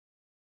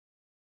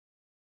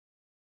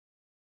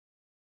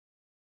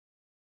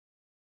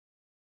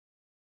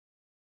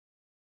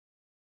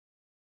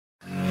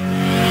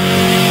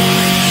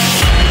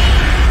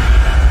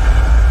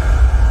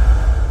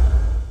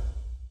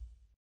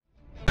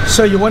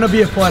So you want to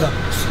be a fighter.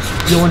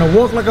 You want to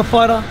walk like a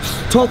fighter,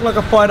 talk like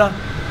a fighter,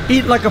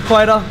 eat like a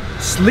fighter,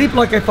 sleep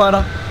like a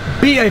fighter,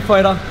 be a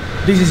fighter.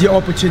 This is your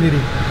opportunity.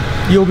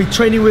 You'll be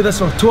training with us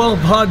for 12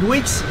 hard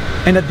weeks,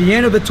 and at the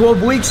end of the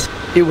 12 weeks,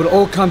 it will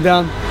all come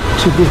down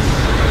to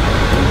this.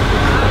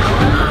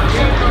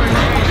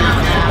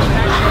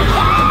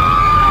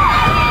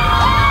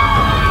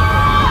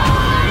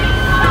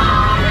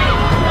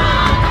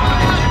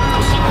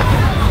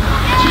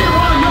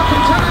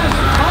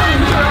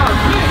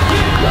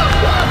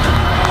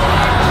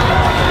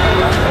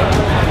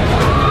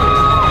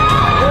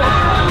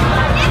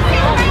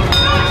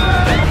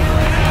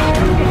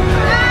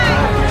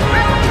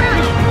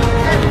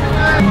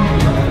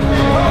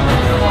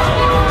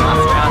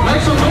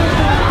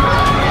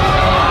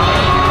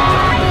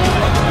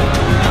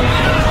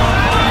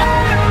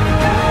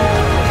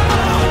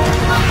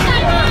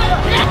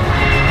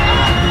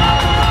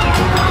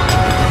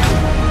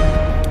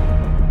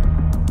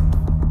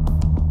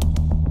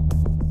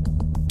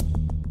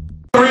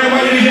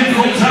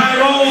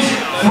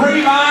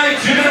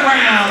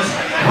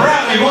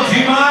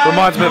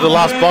 Reminds me of the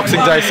last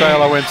Boxing Day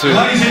sale I went to.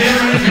 Ladies and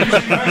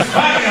gentlemen,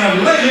 back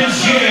at Legends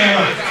Gym,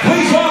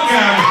 please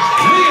welcome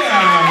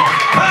Liam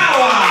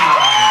Power.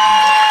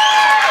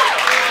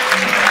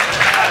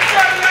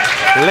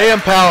 Liam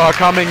Power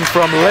coming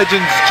from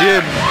Legends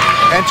Gym,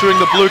 entering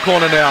the blue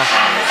corner now.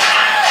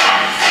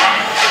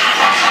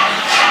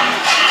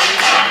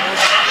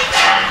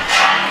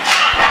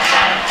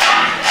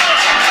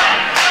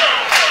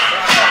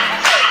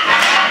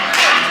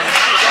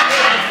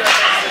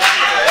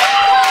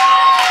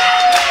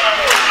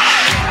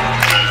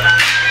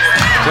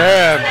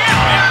 Damn.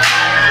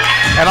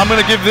 And I'm going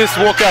to give this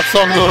walkout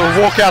song the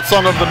walkout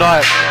song of the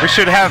night. We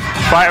should have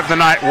fight of the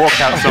night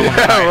walkout song of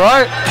the night.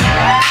 Right?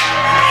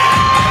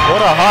 What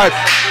a hype.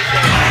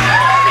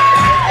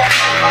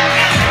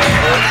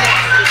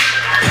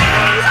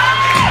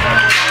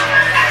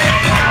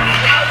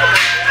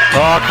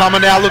 Oh,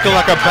 coming out looking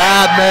like a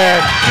bad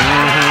man.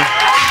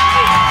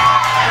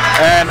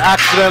 And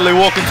accidentally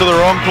walking to the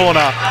wrong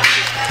corner.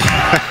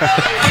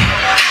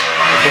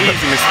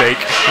 Easy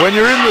mistake. When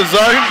you're in the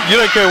zone, you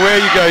don't care where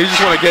you go, you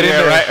just want to get in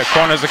there. Right, a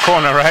corner's a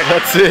corner, right?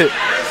 That's it.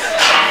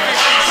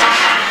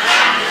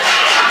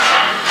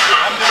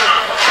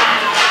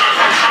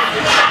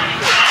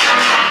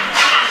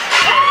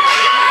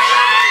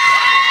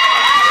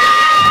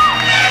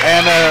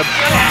 And a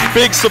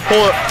big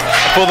support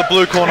for the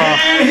blue corner.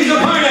 And his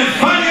opponent,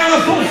 fighting out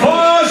of Full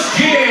Force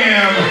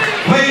Gym.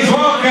 Please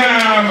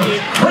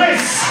welcome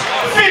Chris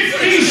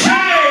 50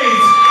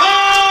 Shades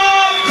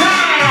of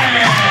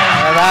Grey.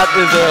 And that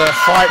is a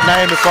fight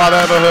name if I've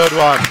ever heard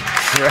one.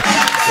 Yeah,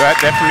 that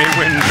definitely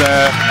wins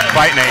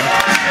fight name.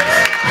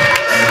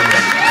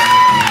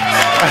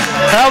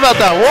 How about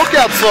that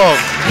walkout song?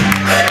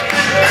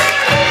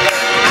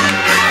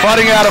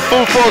 Fighting out of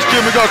Full Force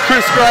Gym, we've got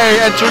Chris Gray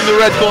entering the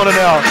red corner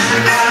now.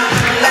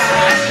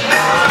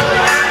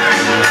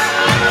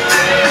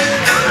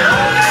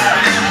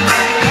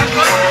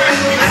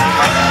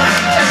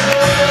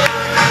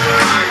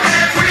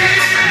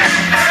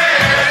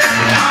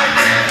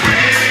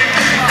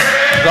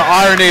 The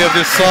irony of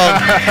this song.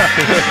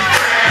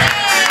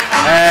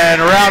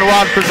 And round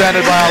one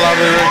presented by our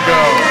lovely ring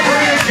girl.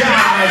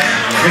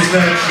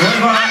 Mr.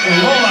 Trevor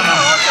Lola,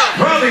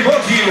 proudly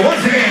brought to you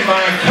once again by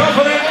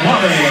Confident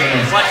Woman.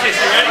 Watch this,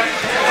 you ready?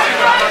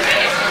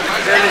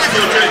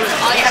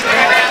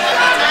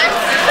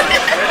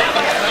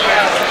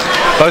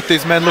 Both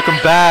these men looking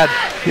bad.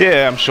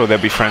 Yeah, I'm sure they'll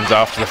be friends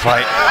after the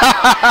fight.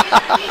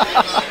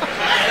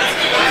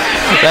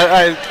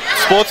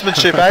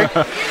 Sportsmanship, eh?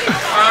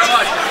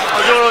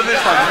 I'll do all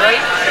this one,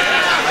 right?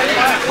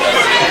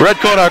 Red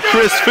corner,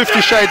 Chris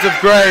 50 Shades of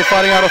Grey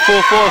fighting out of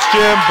Full Force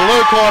Gym.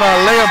 Blue corner,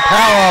 Liam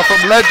Power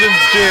from Legends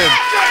Gym.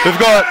 We've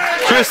got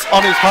Chris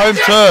on his home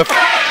turf,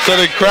 so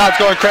the crowd's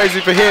going crazy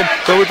for him.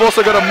 But we've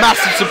also got a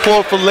massive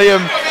support for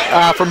Liam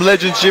from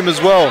Legends Gym as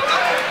well.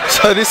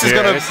 So this is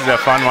this is a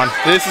fun one.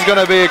 This is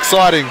gonna be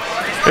exciting.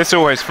 It's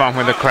always fun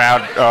when the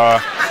crowd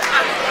are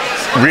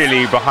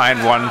really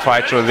behind one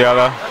fighter or the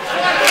other.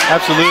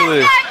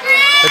 Absolutely.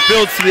 It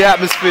builds to the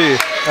atmosphere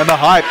and the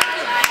hype.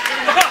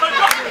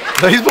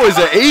 These boys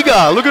are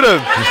eager. Look at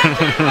them.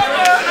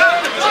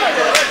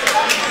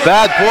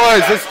 Bad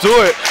boys, let's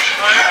do it.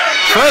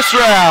 First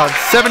round,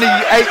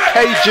 78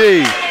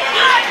 kg.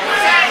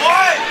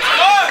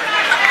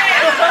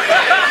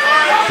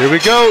 Here we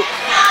go.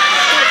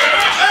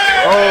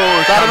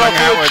 Oh, started off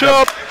with a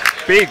chop.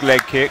 Big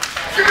leg kick.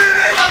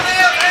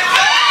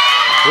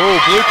 Oh,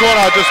 blue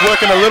corner just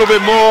working a little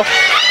bit more.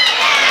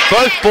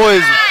 Both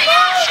boys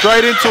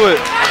straight into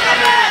it.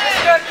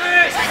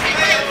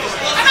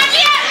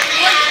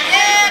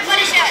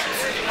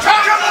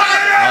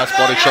 Nice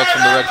body shots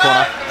from the red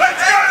corner.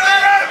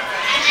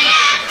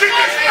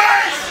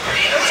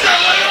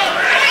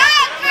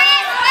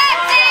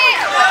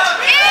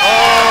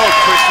 Oh,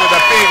 Chris with a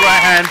big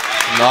right hand.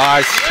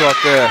 Nice shot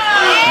there.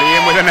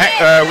 Liam with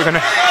an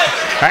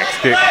axe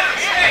kick.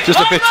 Just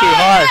a bit too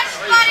high.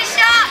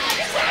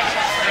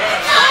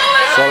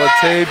 So Solid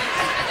team.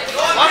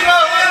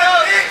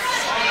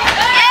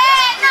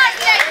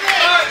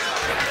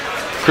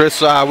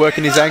 Chris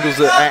working his angles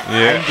there.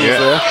 Yeah.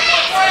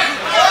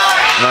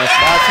 Nice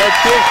head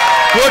kick.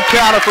 Good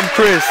counter from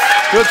Chris.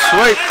 Good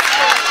sweep.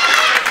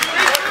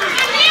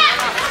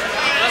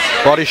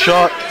 Body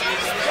shot.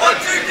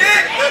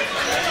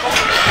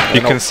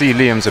 You can see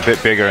Liam's a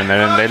bit bigger, and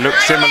they look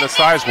similar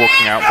size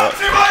walking out, but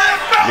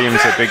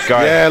Liam's a big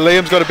guy. Yeah,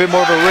 Liam's got a bit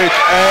more of a reach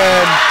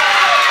and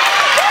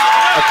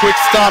a quick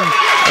stun.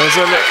 There's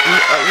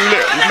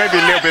maybe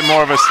a little bit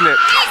more of a slip.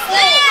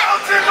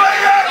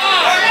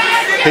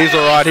 He's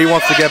all right. He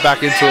wants to get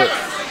back into it.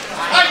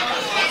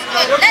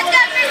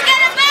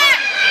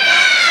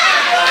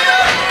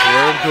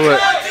 We're into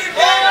it.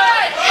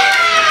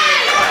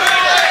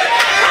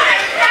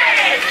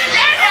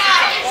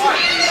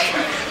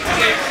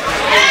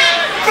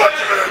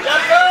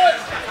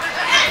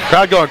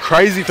 Crowd going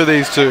crazy for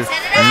these two.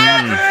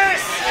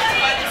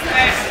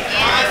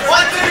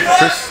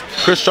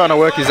 Chris trying to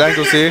work his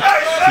ankles here.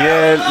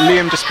 Yeah,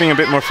 Liam just being a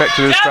bit more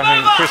effective with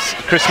striking.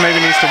 Chris maybe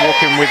needs to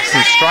walk in with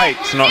some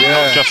strikes, not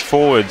just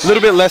forwards. A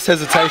little bit less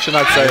hesitation,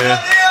 I'd say.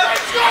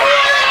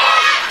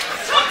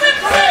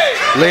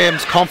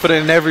 Liam's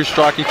confident in every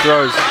strike he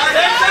throws.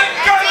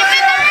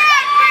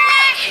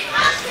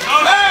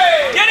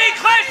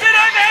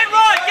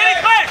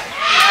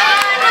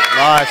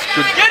 Nice,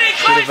 good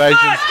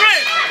evasion.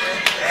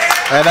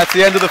 And that's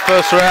the end of the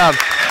first round.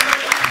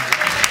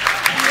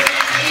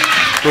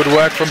 Good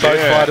work from both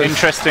fighters.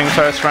 Interesting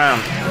first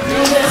round.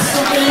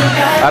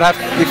 I'd have,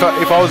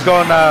 if I was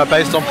going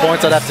based on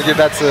points, I'd have to give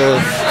that to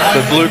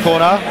the blue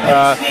corner.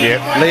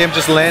 Liam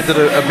just landed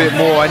a bit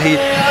more, and he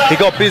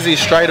got busy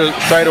straight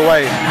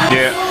away.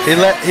 Yeah. He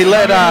let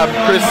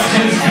Chris,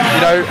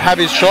 have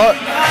his shot,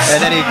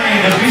 and then he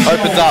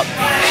opens up.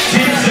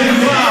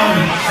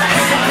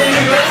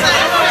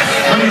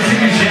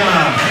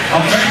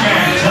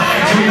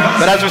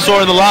 But as we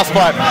saw in the last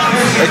fight,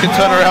 they can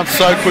turn around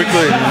so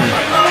quickly.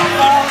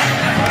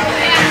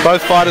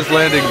 Both fighters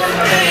landing.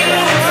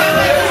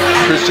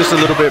 Chris just a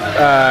little bit,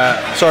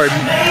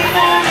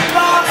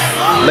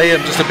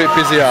 Liam just a bit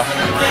busier.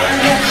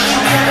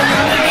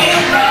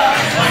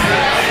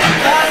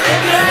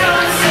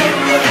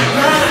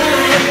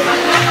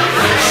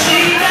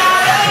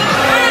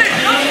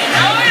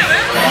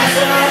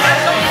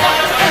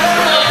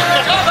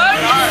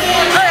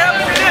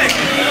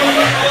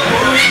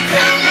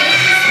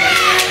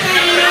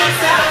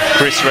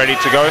 Chris ready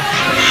to go.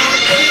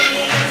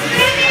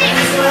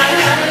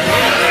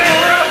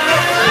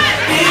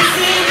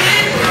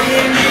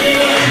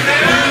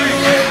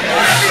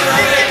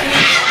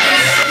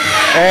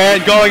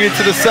 And going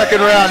into the second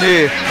round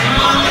here.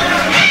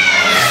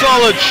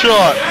 Solid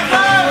shot.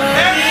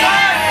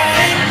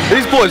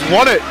 These boys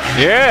want it.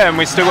 Yeah, and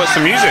we still got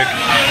some music.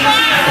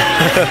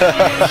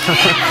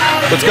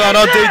 What's going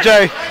on,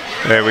 DJ?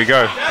 There we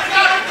go.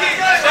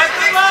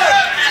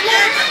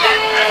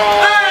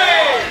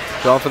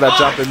 Going for that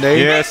jumping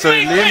knee. Yeah, so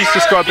Liam's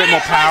just got a bit more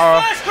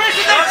power,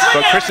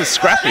 but Chris is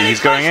scrappy. He's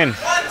going in.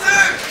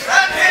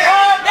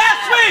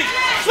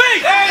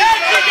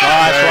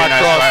 Nice right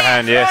cross. Right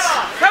hand, yes.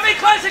 Come in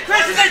closer,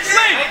 Chris, and then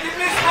swing.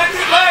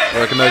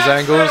 Working those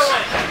angles.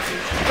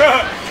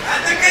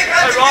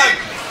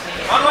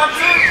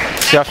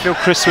 See, I feel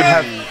Chris would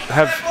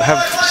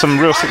have some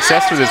real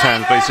success with his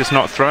hands, but he's just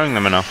not throwing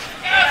them enough.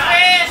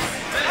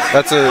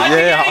 That's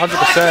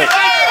 100%.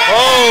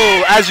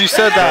 Oh, as you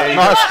said that,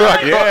 nice right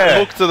cross,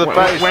 hook to the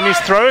face. When he's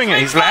throwing it,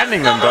 he's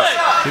landing them, but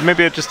he's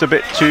maybe just a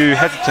bit too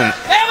hesitant.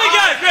 There we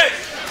go, Chris.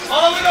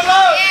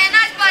 Yeah,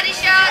 nice body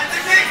shot.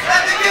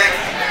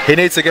 He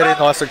needs to get it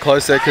nice and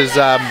close there because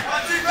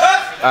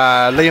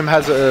Liam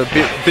has a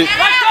bit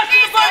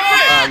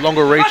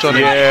longer reach on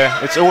him.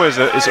 Yeah, it's always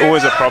a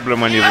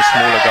problem when you're the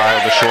smaller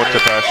guy or the shorter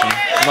person.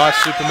 Nice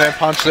Superman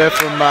punch there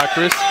from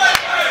Chris.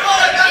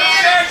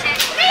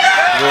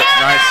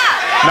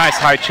 Nice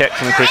high check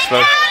from Chris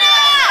though.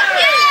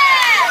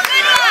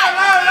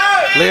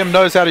 Liam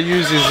knows how to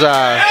use his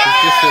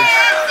distance.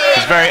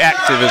 He's very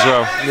active as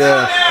well.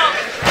 Yeah.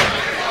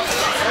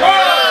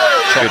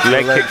 Good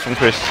leg kick from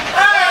Chris.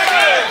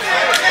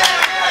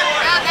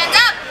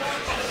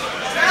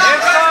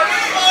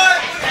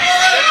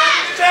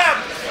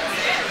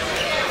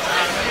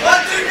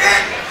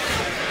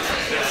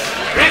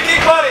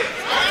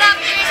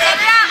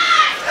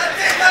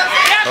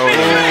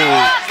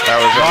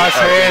 Nice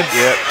hands.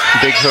 Yep,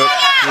 big hook.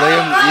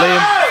 Liam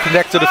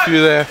connected a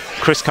few there.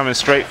 Chris coming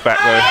straight back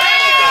though.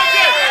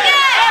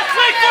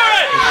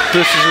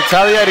 Chris is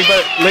retaliating,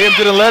 but Liam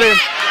didn't let him.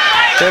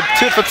 They're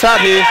tit for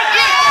tat here.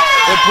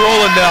 They're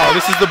brawling now.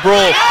 This is the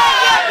brawl.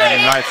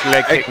 And nice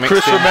leg kick mixed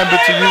Chris in.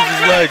 remembered to use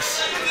his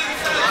legs.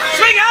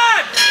 Swing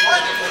hard.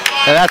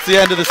 And that's the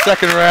end of the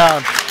second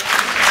round.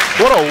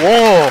 What a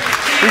war.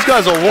 These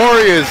guys are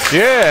warriors.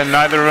 Yeah,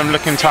 neither of them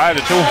looking tired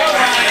at all.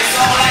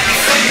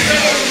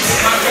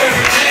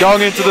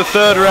 Going into the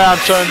third round,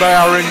 shown by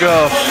our ring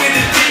girl.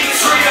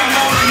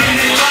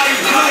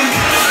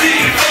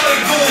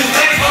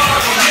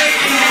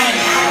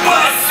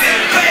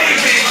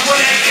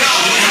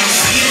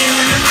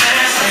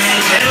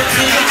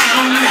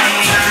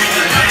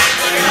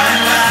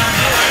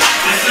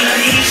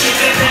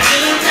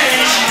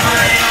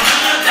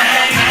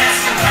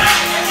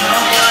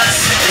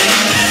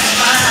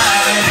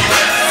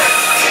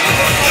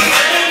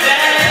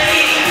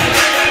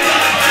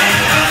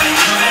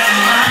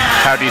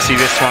 do you see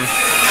this one?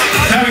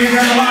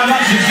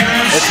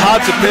 It's hard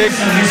to pick.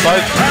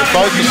 Both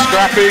are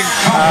scrapping.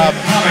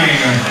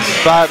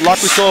 But like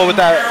we saw with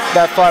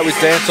that fight with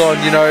Danton,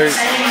 you know,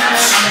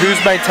 who's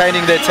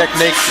maintaining their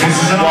technique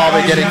while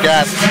they're getting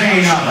gassed.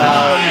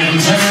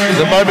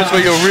 The moments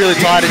where you're really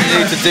tired and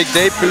you need to dig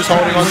deep, who's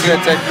holding on to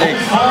their technique.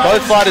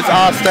 Both fighters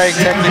are staying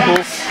technical,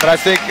 but I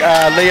think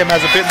Liam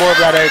has a bit more of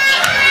that edge.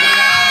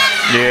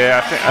 Yeah,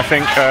 I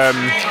think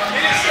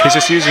he's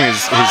just using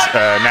his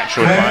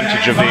natural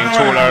advantage of being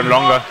taller and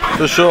longer.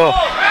 For sure.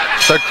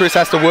 So Chris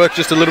has to work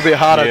just a little bit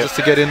harder just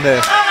to get in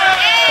there.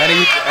 And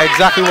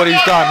exactly what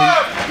he's done.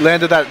 He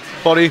landed that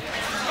body.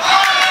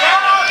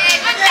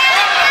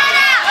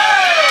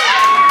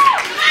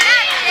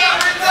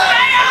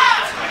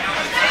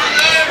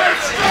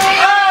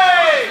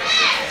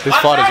 These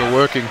fighters are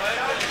working.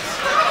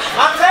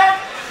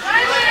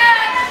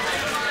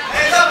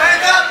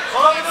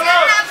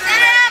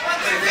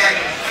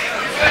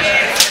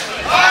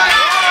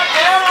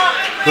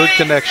 Good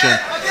connection.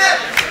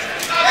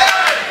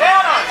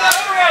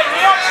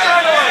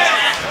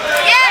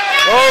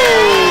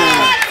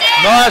 Oh,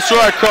 nice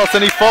right cross,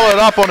 and he followed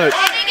up on it.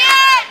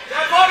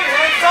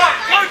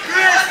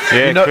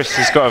 Yeah, you know, Chris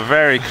has got a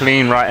very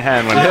clean right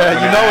hand. When you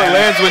know it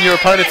lands when your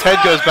opponent's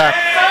head goes back.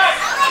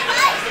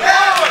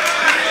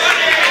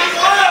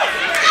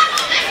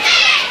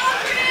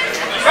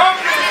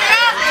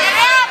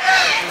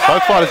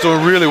 Both fighters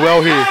doing really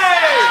well here.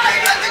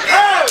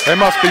 They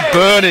must be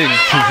burning.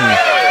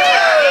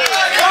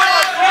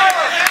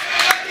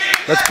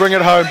 Let's bring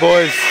it home,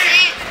 boys.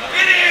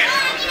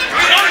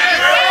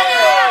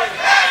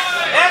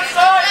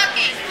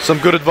 Some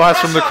good advice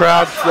from the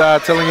crowd,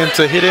 telling him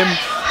to hit him.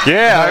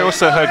 Yeah, I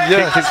also heard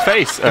kick his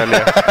face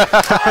earlier.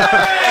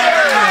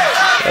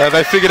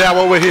 They figured out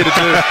what we're here to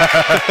do.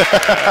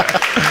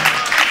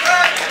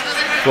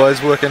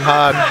 Boys working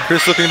hard.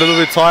 Chris looking a little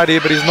bit tired here,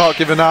 but he's not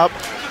giving up.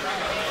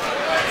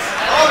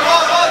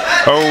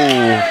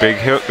 Oh, big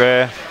hook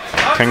there.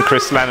 Can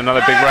Chris land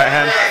another big right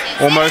hand?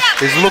 Almost.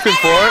 He's looking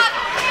for it.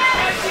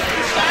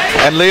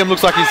 And Liam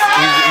looks like he's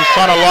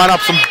trying to line up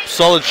some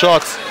solid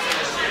shots.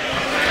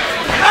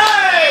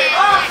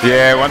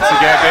 Yeah, once you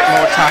get a bit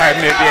more tired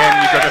near the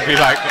end, you've got to be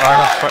like,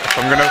 oh, if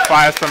I'm going to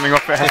fire something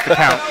off, it has to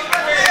count.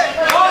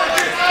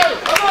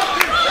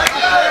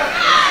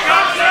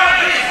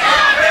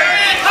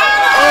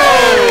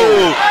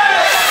 Oh,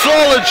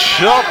 solid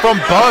shot from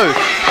both.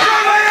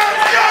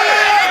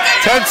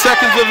 10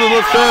 seconds of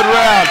the third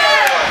round.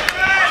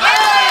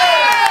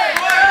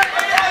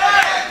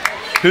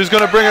 Who's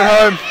going to bring it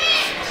home?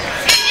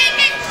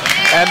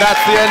 And that's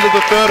the end of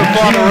the third and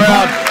final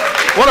round.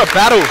 What a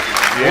battle.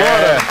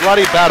 Yeah. What a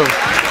bloody battle.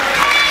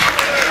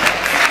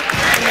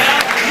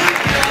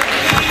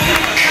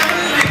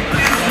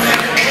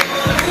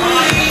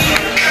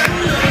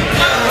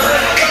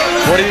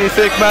 What do you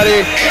think,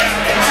 Matty?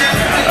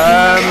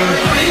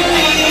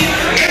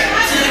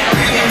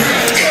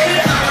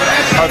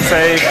 I'd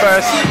say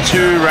first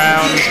 2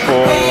 rounds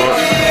for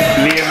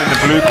Liam in the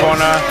blue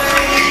corner.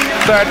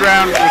 Third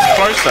round was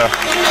closer.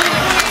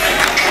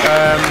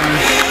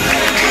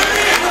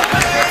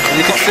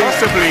 You could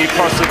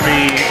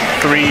possibly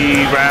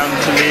 3 rounds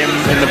to Liam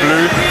in the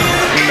blue,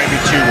 maybe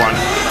 2-1.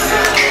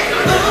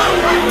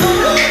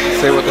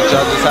 See what the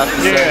judges have to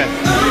say.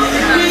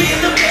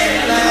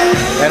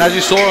 And as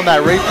you saw on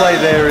that replay,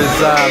 there is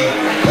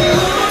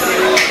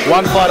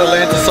one fighter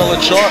lands a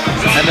solid shot,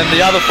 and then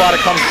the other fighter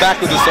comes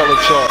back with a solid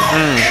shot.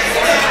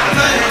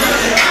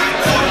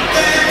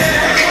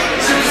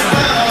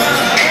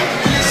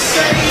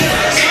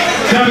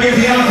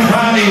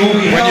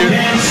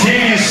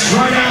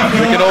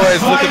 We can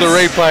always look at the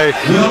replay.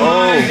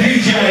 Oh.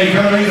 DJ,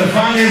 gonna read the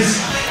fighters.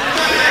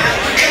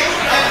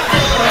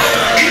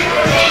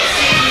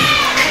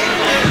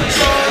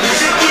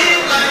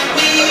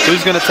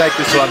 Who's going to take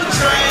this one?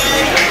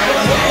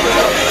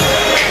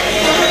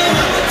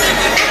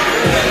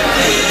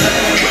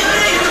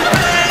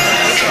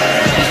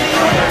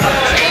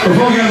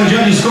 Before we go to the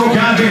judges'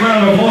 scorecard, big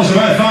round of applause for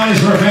both fighters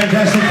for a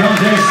fantastic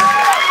contest.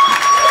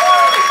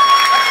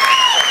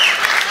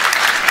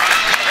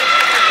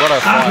 What a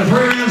fight. After 3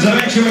 rounds of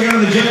action, we go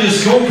to the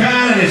judges'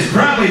 scorecard, and it's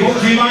proudly brought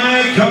to you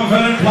by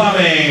Confident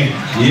Plumbing.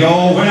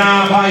 Your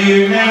winner by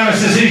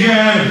unanimous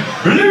decision,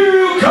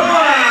 blue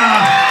corner.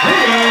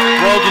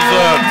 Well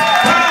deserved.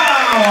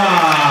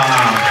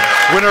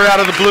 Winner out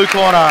of the blue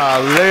corner,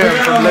 Liam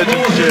from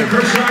Legends Gym.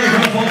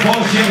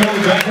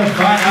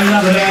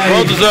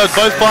 Well deserved.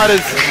 Both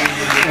fighters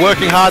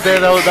working hard there.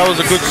 That was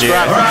a good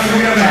scrap.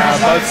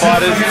 Both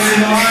fighters.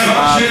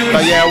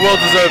 But yeah, well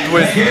deserved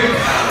win.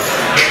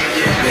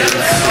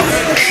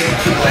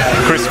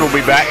 Chris will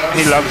be back.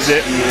 He loves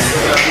it.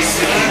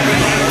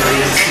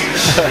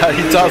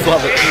 He does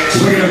love it.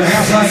 We're going to the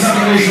house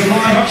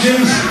live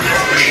options.